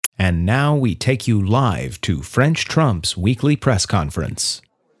And now we take you live to French Trump's weekly press conference.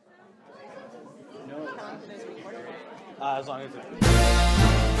 As long as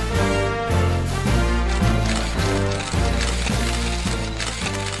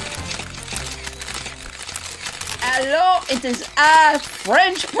Hello, it is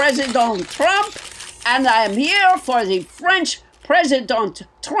French President Trump, and I am here for the French President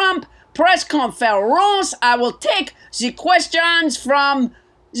Trump press conference. I will take the questions from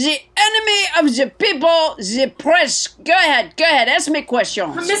the enemy of the people, the press. Go ahead, ask me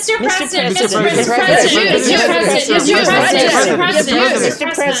questions. Mr. President,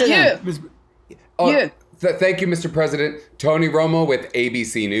 Thank you, Mr. President. Tony Romo with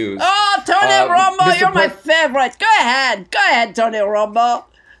ABC News. Oh, Tony Romo, you're my favorite. Go ahead, Tony Romo.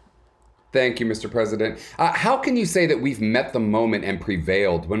 Thank you, Mr. President. How can you say that we've met the moment and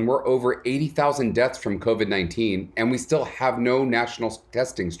prevailed when we're over 80,000 deaths from COVID-19 and we still have no national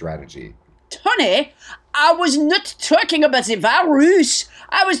testing strategy? Tony, I was not talking about the virus.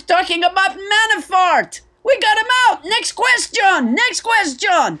 I was talking about Manafort. We got him out. Next question.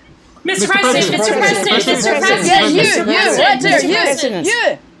 Mr. President.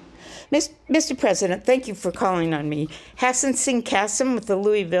 Mr. President, thank you for calling on me. Hassan Singh Kassim with the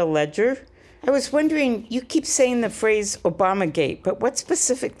Louisville Ledger. I was wondering, you keep saying the phrase Obamagate, but what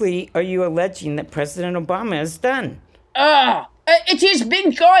specifically are you alleging that President Obama has done? It has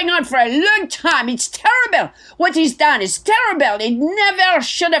been going on for a long time. It's terrible. What he's done is terrible. It never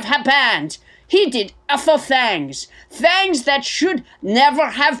should have happened. He did awful things that should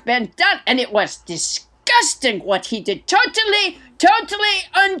never have been done, and it was disgusting what he did. Totally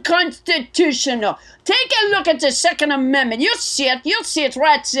unconstitutional. Take a look at the Second Amendment. You'll see it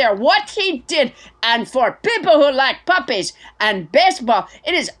right there, what he did. And for people who like puppies and baseball,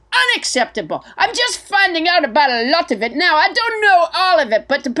 it is unacceptable. I'm just finding out about a lot of it now. I don't know all of it,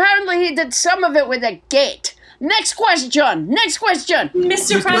 but apparently he did some of it with a gate. Next question.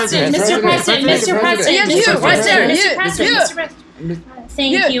 Mr. President.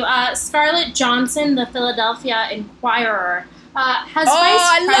 Thank you. Scarlett Johnson, the Philadelphia Inquirer, has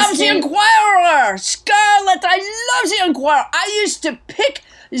Vice President... I love the Inquirer! Scarlett, I love the Inquirer! I used to pick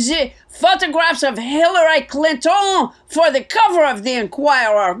the photographs of Hillary Clinton for the cover of the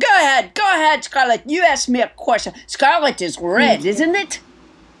Inquirer. Go ahead, Scarlett. You asked me a question. Scarlett is red, isn't it?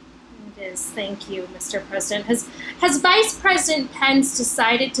 It is. Thank you, Mr. President. Has Vice President Pence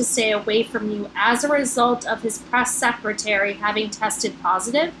decided to stay away from you as a result of his press secretary having tested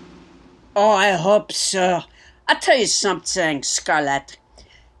positive? Oh, I hope so. I'll tell you something, Scarlett.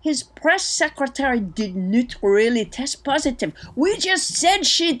 His press secretary did not really test positive. We just said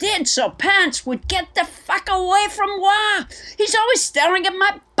she did, so Pence would get the fuck away from her. He's always staring at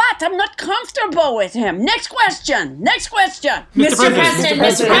my butt. I'm not comfortable with him. Next question. Mr. President.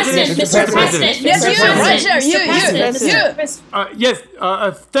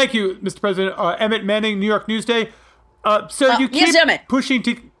 Thank you, Mr. President. Emmett Manning, New York Newsday. Sir, you keep pushing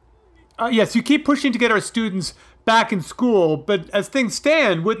to... you keep pushing to get our students back in school, but as things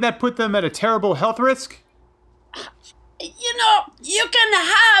stand, wouldn't that put them at a terrible health risk? You know, you can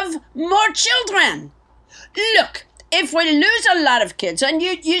have more children. Look, if we lose a lot of kids and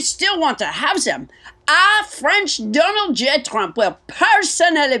you still want to have them, French Donald J. Trump will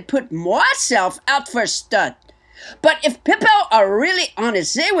personally put myself out for stud. But if people are really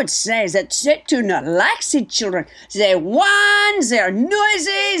honest, they would say that they do not like the children. They whine, they're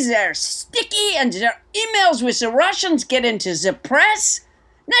noisy, they're sticky, and their emails with the Russians get into the press.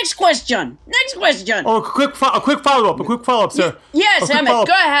 Next question. Oh, a quick follow-up, sir. Yes, Emmett,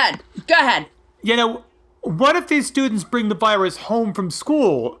 go ahead. You know, what if these students bring the virus home from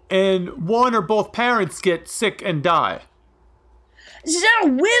school and one or both parents get sick and die? There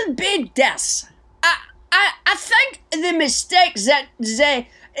will be deaths. I think the mistake that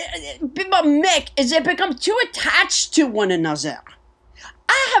people make is they become too attached to one another.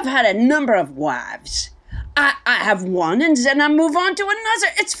 I have had a number of wives. I have one and then I move on to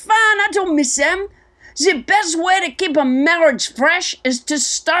another. It's fine, I don't miss them. The best way to keep a marriage fresh is to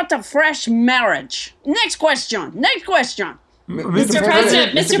start a fresh marriage. Next question. Mr.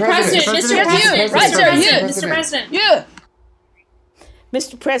 President. You.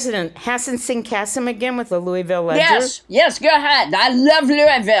 Mr. President, Hassan Singh Kassim again with the Louisville Ledger. Yes, go ahead. I love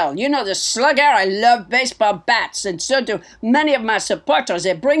Louisville. You know, the slugger, I love baseball bats, and so do many of my supporters.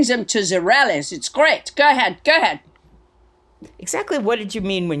 It brings them to the rallies. It's great. Go ahead. Exactly what did you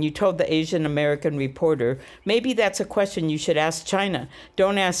mean when you told the Asian American reporter, maybe that's a question you should ask China?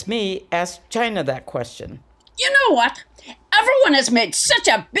 Don't ask me, ask China that question. You know what? Everyone has made such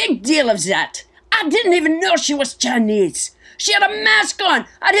a big deal of that. I didn't even know she was Chinese. She had a mask on.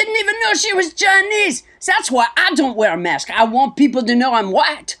 I didn't even know she was Chinese. That's why I don't wear a mask. I want people to know I'm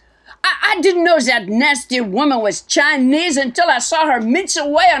white. I didn't know that nasty woman was Chinese until I saw her mince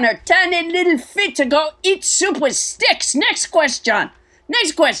away on her tiny little feet to go eat soup with sticks. Next question.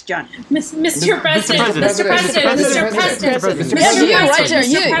 Mr. President. Mr. President.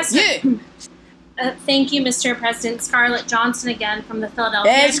 You. Thank you, Mr. President. Scarlett Johnson again from the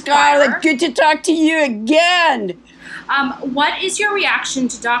Philadelphia Hey, Scarlett, good to talk to you again. What is your reaction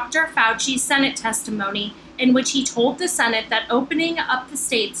to Dr. Fauci's Senate testimony in which he told the Senate that opening up the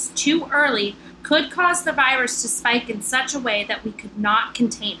states too early could cause the virus to spike in such a way that we could not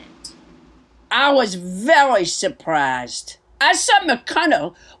contain it? I was very surprised. I thought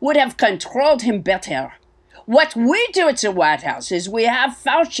McConnell would have controlled him better. What we do at the White House is we have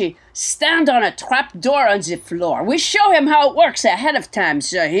Fauci stand on a trap door on the floor. We show him how it works ahead of time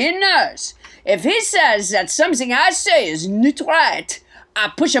so he knows. If he says that something I say is not right,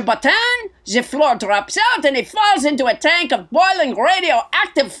 I push a button, the floor drops out, and he falls into a tank of boiling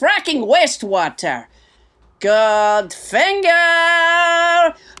radioactive fracking wastewater.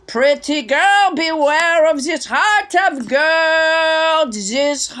 Goldfinger, pretty girl, beware of this heart of gold.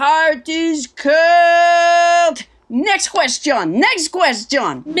 This heart is cold. Next question.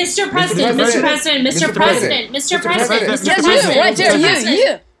 Mr. President. Right there,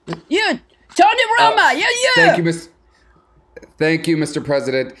 you. Tony Roma, you. Thank you, Mr.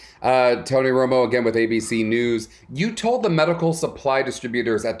 President. Tony Romo again with ABC News. You told the medical supply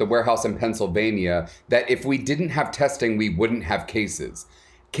distributors at the warehouse in Pennsylvania that if we didn't have testing, we wouldn't have cases.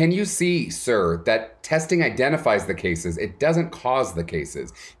 Can you see, sir, that testing identifies the cases, it doesn't cause the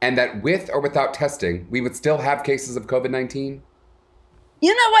cases, and that with or without testing, we would still have cases of COVID-19?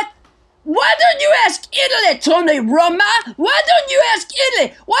 You know what? Why don't you ask Italy, Tony Roma? Why don't you ask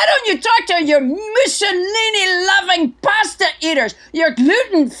Italy? Why don't you talk to your Mussolini-loving pasta eaters? Your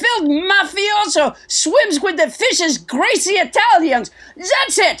gluten-filled mafioso swims with the fish's greasy Italians.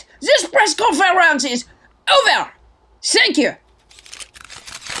 That's it. This press conference is over. Thank you.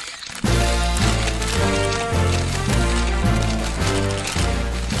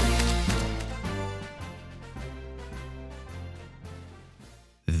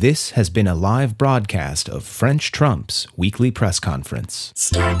 This has been a live broadcast of French Trump's weekly press conference.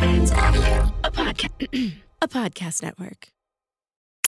 Scarpins Audio, a podcast network.